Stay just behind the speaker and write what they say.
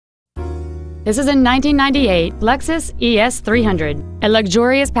This is a 1998 Lexus ES300, a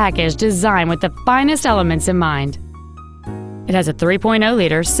luxurious package designed with the finest elements in mind. It has a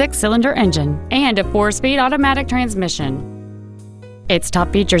 3.0-liter six-cylinder engine and a 4-speed automatic transmission. Its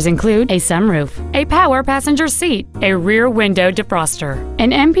top features include a sunroof, a power passenger seat, a rear window defroster,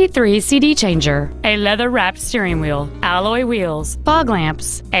 an MP3 CD changer, a leather-wrapped steering wheel, alloy wheels, fog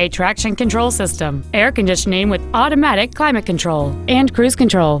lamps, a traction control system, air conditioning with automatic climate control, and cruise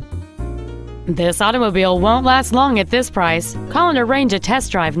control. This automobile won't last long at this price. Call and arrange a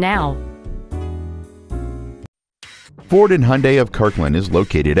test drive now. Ford and Hyundai of Kirkland is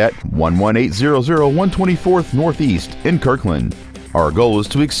located at 11800 124th Northeast in Kirkland. Our goal is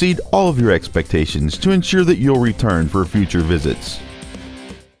to exceed all of your expectations to ensure that you'll return for future visits.